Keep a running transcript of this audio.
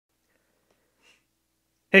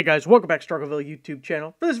Hey guys, welcome back to Struggleville YouTube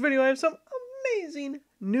channel. For this video, I have some amazing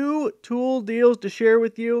new tool deals to share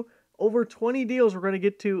with you. Over 20 deals we're going to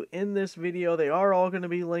get to in this video. They are all going to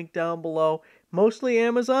be linked down below. Mostly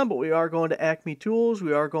Amazon, but we are going to Acme Tools,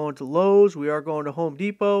 we are going to Lowe's, we are going to Home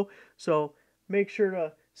Depot. So make sure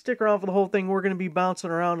to stick around for the whole thing. We're going to be bouncing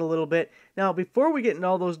around a little bit. Now, before we get into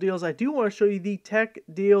all those deals, I do want to show you the tech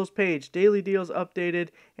deals page. Daily deals updated,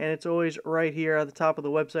 and it's always right here on the top of the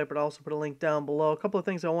website, but I'll also put a link down below. A couple of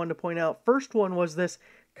things I wanted to point out. First one was this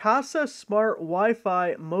Casa Smart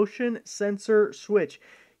Wi-Fi motion sensor switch.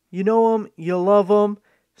 You know them, you love them.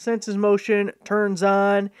 Senses motion, turns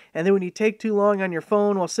on, and then when you take too long on your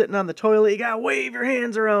phone while sitting on the toilet, you gotta wave your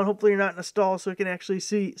hands around. Hopefully you're not in a stall so it can actually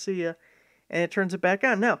see you. And it turns it back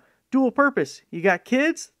on. Now, dual purpose. You got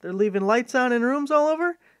kids, they're leaving lights on in rooms all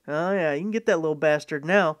over. Oh yeah, you can get that little bastard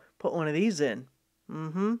now. Put one of these in.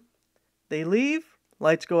 They leave,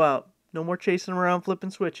 lights go out. No more chasing around flipping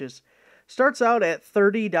switches. Starts out at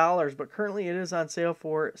 $30, but currently it is on sale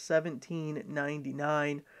for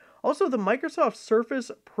 $17.99. Also, the Microsoft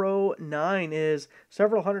Surface Pro 9 is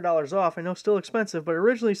several $100s off. I know still expensive, but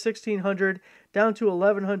originally $1,600 down to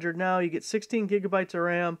 $1,100 now. You get 16 gigabytes of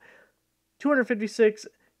RAM, 256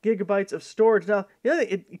 gigabytes of storage. Now,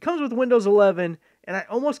 it comes with Windows 11, and I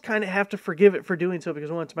almost kind of have to forgive it for doing so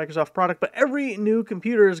because, one, it's a Microsoft product, but every new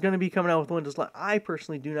computer is going to be coming out with Windows 11. I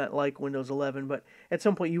personally do not like Windows 11, but at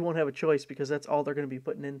some point you won't have a choice because that's all they're going to be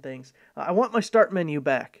putting in things. I want my start menu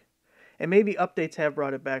back. And maybe updates have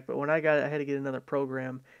brought it back, but when I got it, I had to get another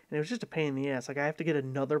program, and it was just a pain in the ass. Like, I have to get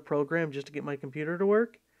another program just to get my computer to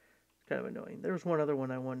work. It's kind of annoying. There was one other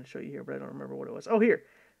one I wanted to show you here, but I don't remember what it was. Oh, here.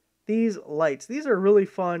 These lights. These are really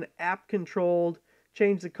fun, app-controlled,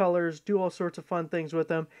 change the colors, do all sorts of fun things with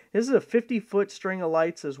them. This is a 50-foot string of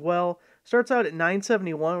lights as well. Starts out at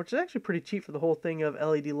 $9.71, which is actually pretty cheap for the whole thing of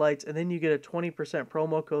LED lights, and then you get a 20%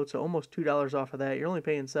 promo code, so almost $2 off of that. You're only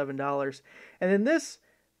paying $7. And then this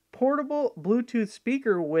portable Bluetooth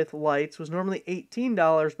speaker with lights was normally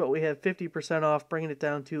 $18, but we have 50% off, bringing it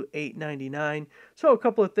down to $8.99. So a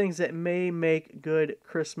couple of things that may make good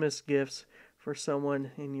Christmas gifts for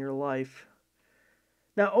someone in your life.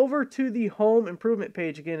 Now over to the home improvement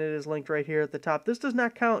page. Again, it is linked right here at the top. This does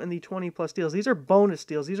not count in the 20 plus deals. These are bonus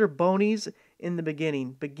deals. These are bonies in the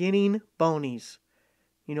beginning. Beginning bonies.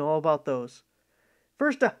 You know all about those.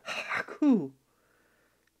 First, a Haku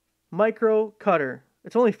micro cutter.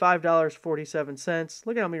 It's only $5.47.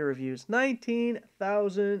 Look at how many reviews.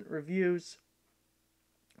 19,000 reviews.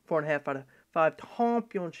 4.5 out of 5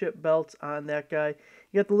 championship belts on that guy.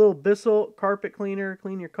 You got the little Bissell carpet cleaner.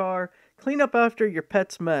 Clean your car. Clean up after your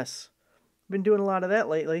pet's mess. Been doing a lot of that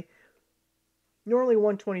lately. Normally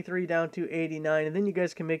 $123 down to $89. And then you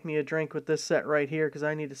guys can make me a drink with this set right here because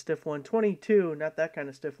I need a stiff one. $22. Not that kind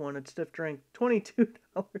of stiff one. A stiff drink. $22.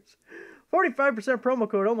 45% promo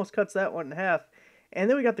code. Almost cuts that one in half. And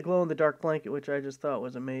then we got the glow-in-the-dark blanket, which I just thought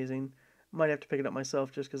was amazing. Might have to pick it up myself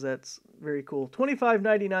just because that's very cool.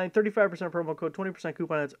 $25.99, 35% promo code, 20%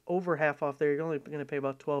 coupon. That's over half off there. You're only going to pay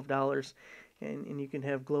about $12, and you can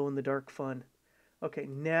have glow-in-the-dark fun. Okay,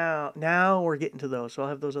 now we're getting to those, so I'll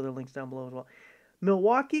have those other links down below as well.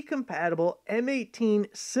 Milwaukee-compatible M18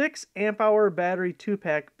 6-amp-hour battery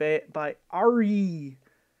 2-pack by RE.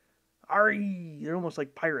 RE. They're almost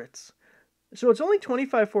like pirates. So it's only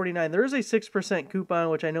 $25.49. There is a 6% coupon,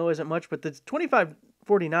 which I know isn't much, but the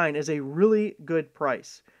 $25.49 is a really good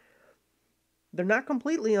price. They're not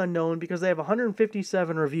completely unknown because they have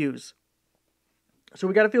 157 reviews. So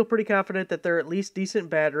we got to feel pretty confident that they're at least decent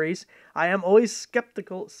batteries. I am always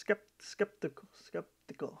skeptical,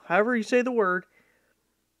 however you say the word,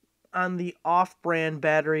 on the off-brand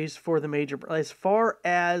batteries for the major, as far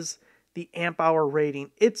as the amp-hour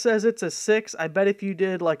rating. It says it's a 6. I bet if you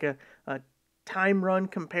did like a time run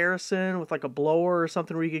comparison with like a blower or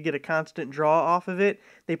something where you could get a constant draw off of it,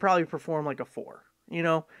 they probably perform like a 4. You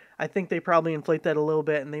know, I think they probably inflate that a little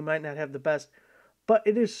bit and they might not have the best, but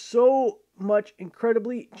it is so much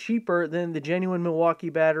incredibly cheaper than the genuine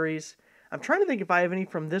Milwaukee batteries. I'm trying to think if I have any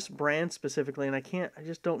from this brand specifically, and I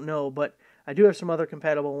just don't know, but I do have some other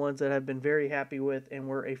compatible ones that I've been very happy with and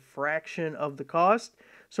were a fraction of the cost.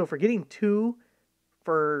 So for getting 2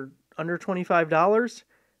 for under $25,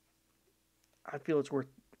 I feel it's worth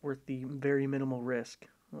the very minimal risk.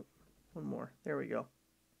 Oh, one more. There we go.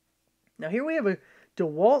 Now here we have a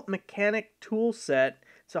DeWalt mechanic tool set.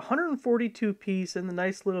 It's 142 piece in the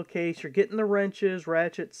nice little case. You're getting the wrenches,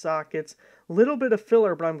 ratchets, sockets, a little bit of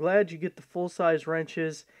filler, but I'm glad you get the full-size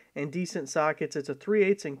wrenches and decent sockets. It's a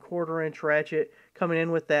 3/8 and 1/4 inch ratchet coming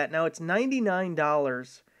in with that. Now it's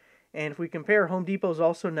 $99, And if we compare, Home Depot's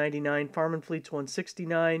also $99, Farm and Fleet's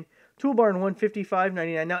 $169, Tool Barn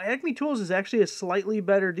 $155.99. Now, Acme Tools is actually a slightly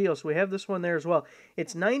better deal, so we have this one there as well.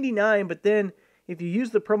 It's $99, but then if you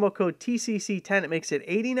use the promo code TCC10, it makes it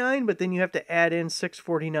 $89, but then you have to add in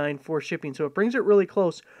 $649 for shipping, so it brings it really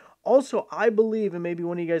close. Also, I believe, and maybe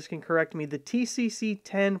one of you guys can correct me, the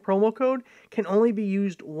TCC10 promo code can only be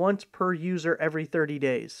used once per user every 30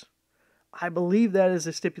 days. I believe that is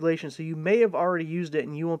a stipulation, so you may have already used it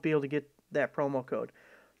and you won't be able to get that promo code.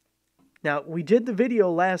 Now, we did the video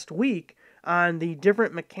last week on the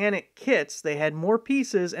different mechanic kits. They had more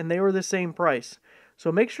pieces and they were the same price. So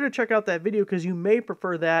make sure to check out that video because you may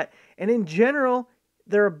prefer that. And in general,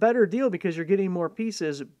 they're a better deal because you're getting more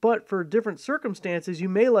pieces, but for different circumstances, you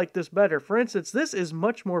may like this better. For instance, this is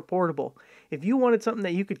much more portable. If you wanted something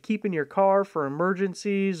that you could keep in your car for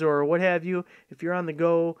emergencies or what have you, if you're on the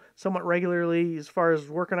go somewhat regularly as far as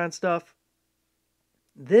working on stuff,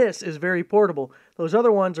 this is very portable. Those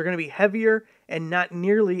other ones are going to be heavier and not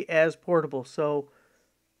nearly as portable. So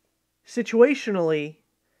situationally,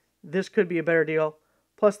 this could be a better deal.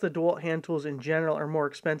 Plus, the DeWalt hand tools in general are more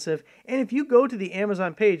expensive. And if you go to the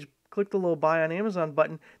Amazon page, click the little buy on Amazon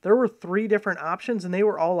button, there were 3 different options and they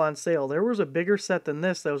were all on sale. There was a bigger set than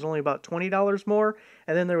this that was only about $20 more.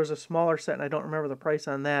 And then there was a smaller set, and I don't remember the price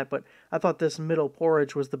on that. But I thought this middle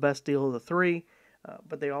porridge was the best deal of the 3.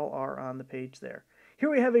 But they all are on the page there.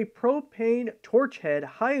 Here we have a propane torch head,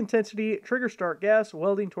 high-intensity trigger start gas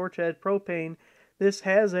welding torch head propane. This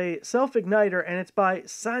has a self-igniter, and it's by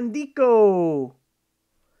Sandico.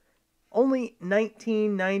 Only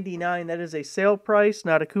 $19.99. That is a sale price,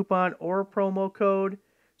 not a coupon or a promo code.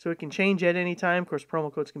 So it can change at any time. Of course,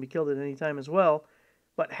 promo codes can be killed at any time as well.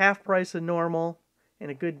 But half price of normal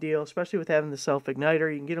and a good deal, especially with having the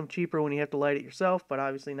self-igniter. You can get them cheaper when you have to light it yourself, but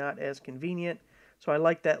obviously not as convenient. So I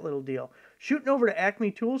like that little deal. Shooting over to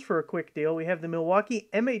Acme Tools for a quick deal. We have the Milwaukee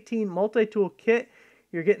M18 multi-tool kit.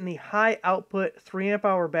 You're getting the high output 3 amp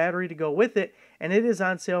hour battery to go with it, and it is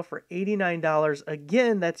on sale for $89.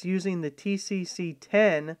 Again, that's using the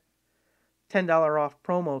TCC10 $10 off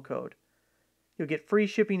promo code. You'll get free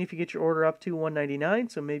shipping if you get your order up to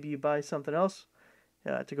 $199, so maybe you buy something else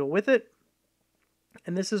to go with it.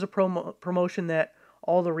 And this is a promotion that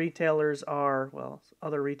all the retailers are, well,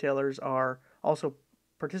 other retailers are also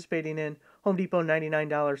participating in. Home Depot $99,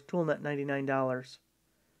 ToolNet $99.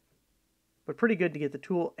 But pretty good to get the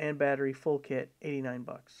tool and battery full kit, $89.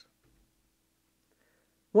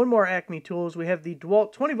 One more Acme Tools. We have the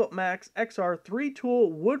DeWalt 20V Max XR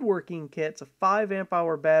 3-tool woodworking kit. It's a 5 amp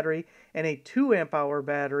hour battery and a 2 amp hour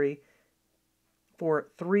battery for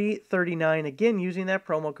 $339. Again, using that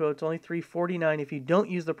promo code, it's only $349 if you don't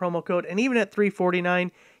use the promo code. And even at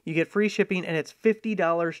 $349, you get free shipping, and it's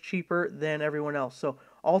 $50 cheaper than everyone else. So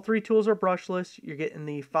all 3 tools are brushless. You're getting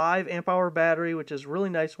the 5 amp hour battery, which is a really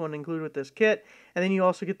nice one to include with this kit. And then you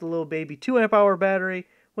also get the little baby 2 amp hour battery,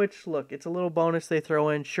 which, look, it's a little bonus they throw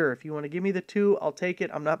in. Sure, if you want to give me the 2, I'll take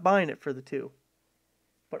it. I'm not buying it for the 2.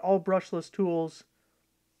 But all brushless tools,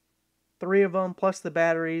 3 of them, plus the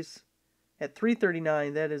batteries. At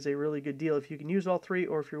 $339, that is a really good deal if you can use all 3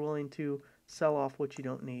 or if you're willing to sell off what you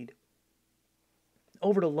don't need.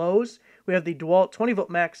 Over to Lowe's, we have the DeWalt 20V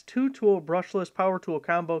Max 2-tool brushless power tool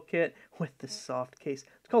combo kit with the soft case.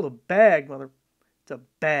 It's called a bag, it's a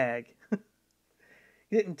bag.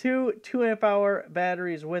 You're getting 2 amp hour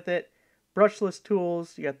batteries with it, brushless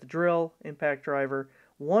tools, you got the drill, impact driver,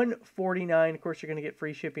 $149. Of course, you're going to get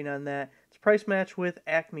free shipping on that. It's price match with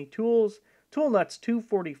Acme Tools. Tool nuts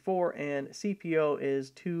 $244 and CPO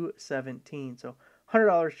is $217. So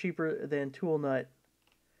 $100 cheaper than tool nut.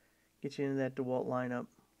 Get you into that DeWalt lineup.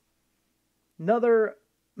 Another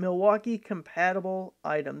Milwaukee compatible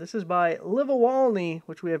item. This is by Livawalny,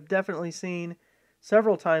 which we have definitely seen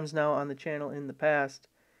several times now on the channel in the past.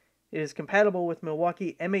 It is compatible with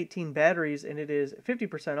Milwaukee M18 batteries, and it is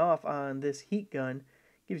 50% off on this heat gun.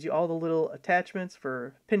 Gives you all the little attachments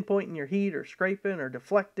for pinpointing your heat or scraping or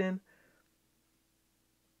deflecting.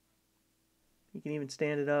 You can even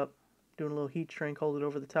stand it up, doing a little heat shrink, hold it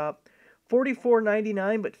over the top.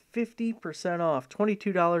 $44.99, but 50% off,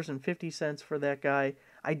 $22.50 for that guy.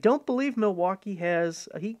 I don't believe Milwaukee has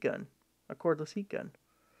a heat gun, a cordless heat gun.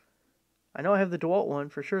 I know I have the DeWalt one,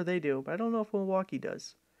 for sure they do, but I don't know if Milwaukee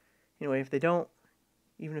does. Anyway, if they don't,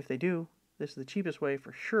 even if they do, this is the cheapest way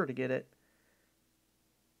for sure to get it.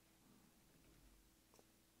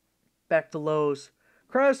 Back to Lowe's.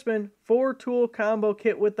 Craftsman 4-tool combo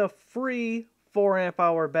kit with a free 4 amp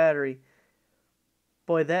hour battery.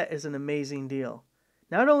 Boy, that is an amazing deal.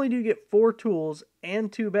 Not only do you get 4 tools and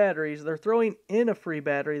 2 batteries, they're throwing in a free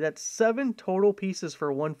battery. That's 7 total pieces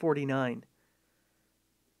for $149.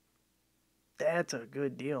 That's a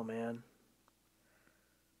good deal, man.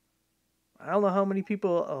 I don't know how many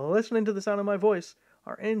people listening to the sound of my voice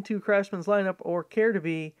are into Craftsman's lineup or care to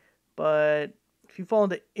be, but if you fall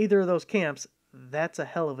into either of those camps, that's a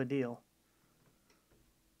hell of a deal.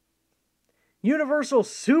 Universal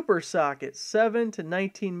Super Socket, 7 to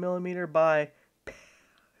 19 millimeter by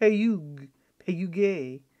Payug.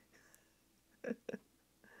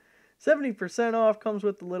 70% off, comes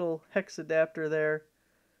with the little hex adapter there.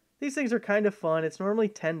 These things are kind of fun. It's normally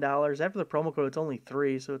 $10. After the promo code, it's only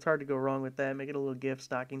 $3, so it's hard to go wrong with that. Make it a little gift,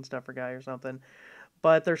 stocking stuffer guy or something.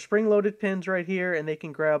 But they're spring-loaded pins right here, and they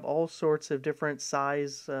can grab all sorts of different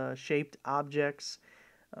size, shaped objects.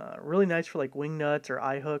 Really nice for like wing nuts or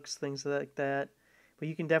eye hooks, things like that. But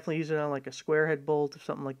you can definitely use it on like a square head bolt if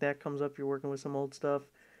something like that comes up. You're working with some old stuff,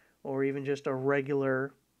 or even just a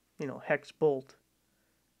regular, hex bolt.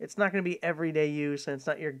 It's not going to be everyday use, and it's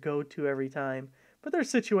not your go-to every time. But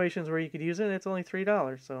there's situations where you could use it, and it's only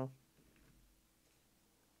 $3. So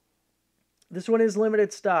this one is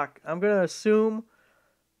limited stock. I'm going to assume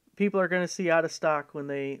people are going to see out of stock when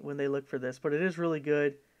they look for this, but it is really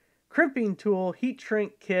good. Crimping tool, heat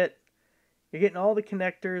shrink kit. You're getting all the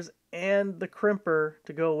connectors and the crimper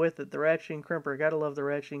to go with it. The ratcheting crimper. Gotta love the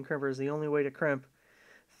ratcheting crimper. Is the only way to crimp.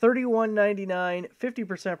 $31.99,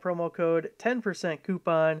 50% promo code, 10%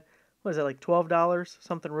 coupon. What is that, like $12?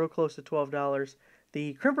 Something real close to $12.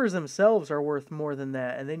 The crimpers themselves are worth more than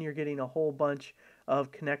that, and then you're getting a whole bunch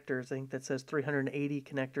of connectors. I think that says 380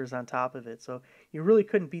 connectors on top of it. So you really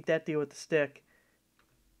couldn't beat that deal with the stick.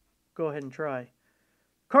 Go ahead and try.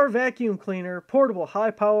 Car vacuum cleaner, portable,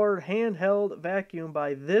 high-powered, handheld vacuum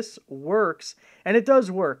by This Works. And it does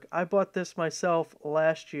work. I bought this myself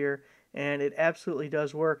last year, and it absolutely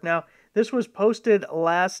does work. Now, this was posted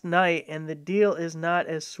last night, and the deal is not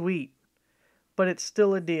as sweet, but it's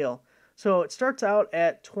still a deal. So it starts out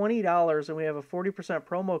at $20, and we have a 40%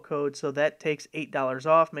 promo code, so that takes $8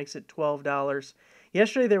 off, makes it $12.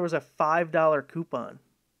 Yesterday, there was a $5 coupon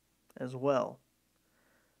as well.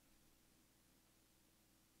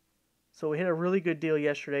 So we hit a really good deal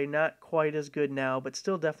yesterday. Not quite as good now, but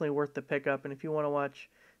still definitely worth the pickup. And if you want to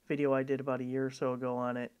watch a video I did about a year or so ago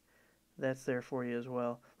on it, that's there for you as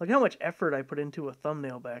well. Look how much effort I put into a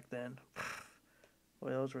thumbnail back then.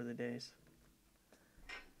 Boy, those were the days.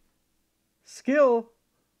 Skill,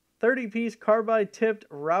 30-piece carbide tipped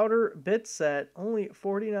router bit set. Only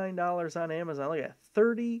 $49 on Amazon. Look at that,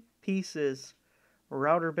 30 pieces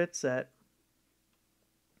router bit set.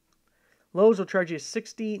 Lowe's will charge you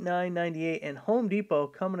 $69.98, and Home Depot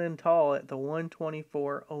coming in tall at the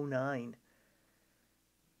 $124.09.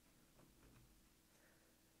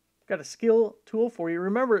 Got a skill tool for you.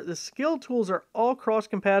 Remember, the skill tools are all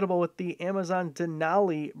cross-compatible with the Amazon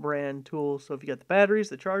Denali brand tools. So if you got the batteries,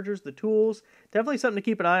 the chargers, the tools, definitely something to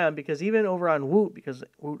keep an eye on, because even over on Woot, because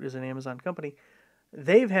Woot is an Amazon company,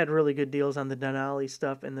 they've had really good deals on the Denali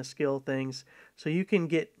stuff and the skill things. So you can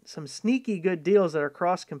get some sneaky good deals that are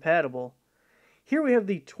cross-compatible. Here we have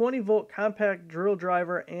the 20-volt compact drill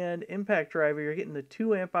driver and impact driver. You're getting the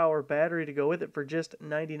 2 amp-hour battery to go with it for just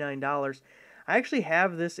 $99. I actually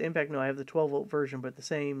have this impact. No, I have the 12-volt version, but the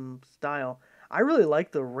same style. I really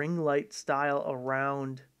like the ring light style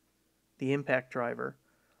around the impact driver.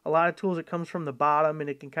 A lot of tools, it comes from the bottom, and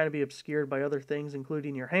it can kind of be obscured by other things,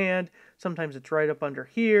 including your hand. Sometimes it's right up under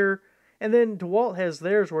here. And then DeWalt has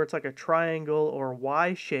theirs where it's like a triangle or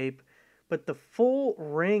Y shape, but the full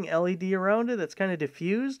ring LED around it that's kind of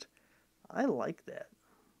diffused, I like that.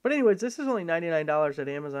 But anyways, this is only $99 at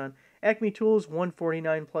Amazon. Acme Tools,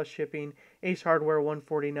 $149 plus shipping. Ace Hardware,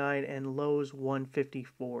 $149, and Lowe's, $154.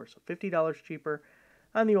 So $50 cheaper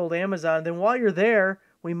on the old Amazon. Then while you're there,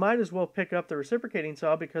 we might as well pick up the reciprocating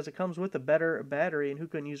saw, because it comes with a better battery, and who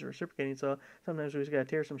couldn't use a reciprocating saw? Sometimes we just got to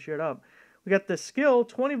tear some shit up. We got the Skill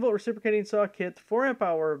 20-volt reciprocating saw kit, 4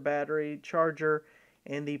 amp-hour battery, charger,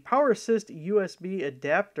 and the Power Assist USB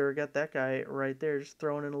adapter. Got that guy right there, just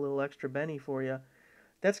throwing in a little extra Benny for you.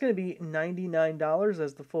 That's going to be $99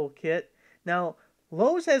 as the full kit. Now,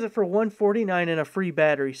 Lowe's has it for $149 and a free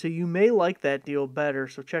battery, so you may like that deal better,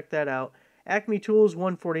 so check that out. Acme Tools,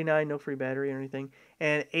 $149, no free battery or anything.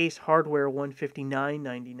 And Ace Hardware,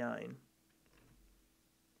 $159.99.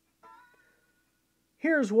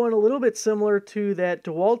 Here's one a little bit similar to that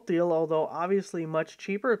DeWalt deal, although obviously much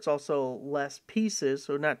cheaper. It's also less pieces,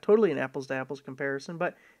 so not totally an apples-to-apples comparison.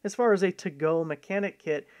 But as far as a to-go mechanic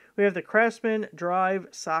kit, we have the Craftsman Drive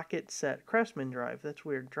Socket Set. Craftsman Drive, that's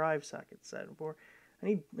weird. Drive Socket Set.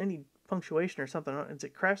 I need punctuation or something. Is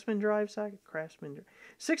it Craftsman Drive Socket? Craftsman Drive.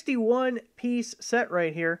 61-piece set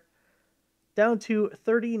right here. down to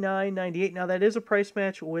 $39.98. Now, that is a price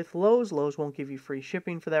match with Lowe's. Lowe's won't give you free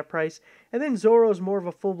shipping for that price. And then Zorro's more of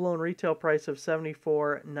a full-blown retail price of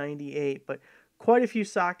 $74.98. But quite a few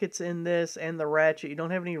sockets in this and the ratchet. You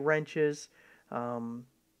don't have any wrenches.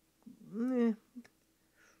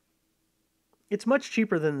 It's much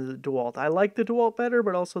cheaper than the DeWalt. I like the DeWalt better,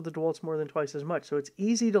 but also the DeWalt's more than twice as much. So it's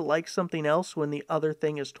easy to like something else when the other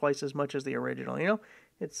thing is twice as much as the original. You know,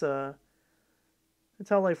 it's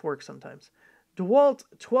how life works sometimes. DeWalt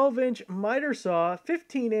 12-inch miter saw,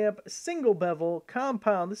 15 amp single bevel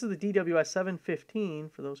compound. This is the DWS 715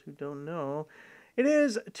 for those who don't know. It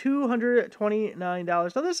is $229. Now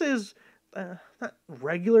this is not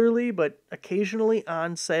regularly, but occasionally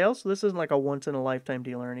on sale. So this isn't like a once in a lifetime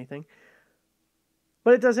deal or anything.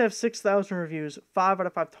 But it does have 6,000 reviews, 5 out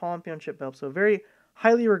of 5 championship belts. So a very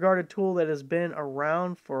highly regarded tool that has been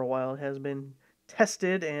around for a while. It has been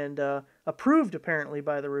tested and approved apparently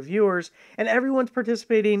by the reviewers. And everyone's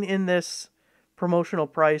participating in this promotional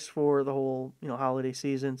price for the whole holiday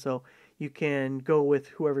season. So you can go with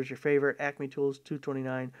whoever's your favorite. Acme Tools,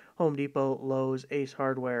 $229, Home Depot, Lowe's, Ace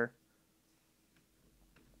Hardware.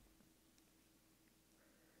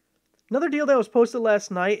 Another deal that was posted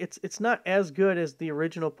last night, it's not as good as the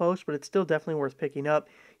original post, but it's still definitely worth picking up.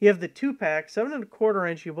 You have the 2-pack, 7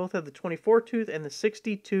 1/4 inch. You both have the 24 tooth and the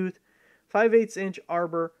 60 tooth, 5/8 inch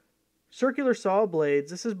arbor, circular saw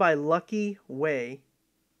blades. This is by Lucky Way.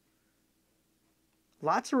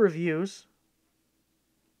 Lots of reviews.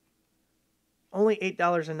 Only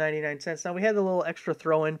 $8.99. Now we had the little extra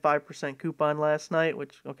throw-in 5% coupon last night,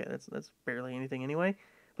 which okay, that's barely anything anyway.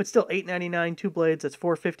 But still, $8.99, 2 blades. That's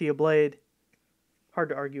 $4.50 a blade. Hard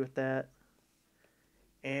to argue with that.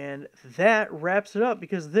 And that wraps it up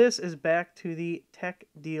because this is back to the Tech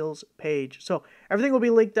Deals page. So everything will be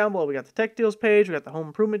linked down below. We got the Tech Deals page, we got the Home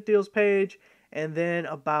Improvement Deals page, and then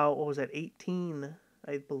about, 18,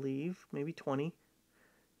 I believe, maybe 20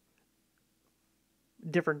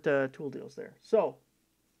 different tool deals there. So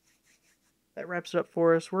that wraps it up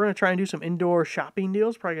for us. We're going to try and do some indoor shopping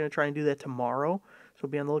deals. Probably going to try and do that tomorrow. So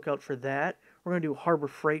be on the lookout for that. We're going to do a Harbor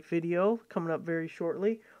Freight video coming up very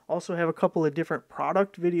shortly. Also have a couple of different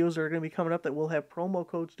product videos that are going to be coming up that will have promo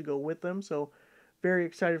codes to go with them. So very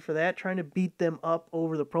excited for that. Trying to beat them up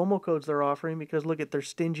over the promo codes they're offering because look at their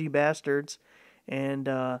stingy bastards. And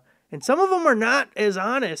some of them are not as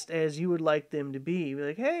honest as you would like them to be. Be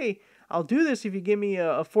like, hey, I'll do this if you give me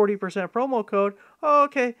a 40% promo code. Oh,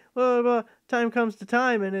 okay. Time comes to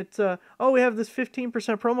time, and it's, oh, we have this 15%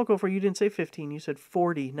 promo code for you. You didn't say 15. You said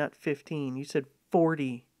 40, not 15. You said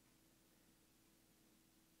 40.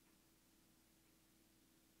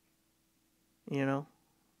 You know?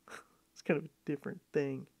 It's kind of a different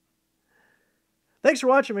thing. Thanks for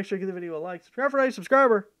watching. Make sure you give the video a like. Subscribe for a nice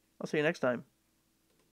subscriber. I'll see you next time.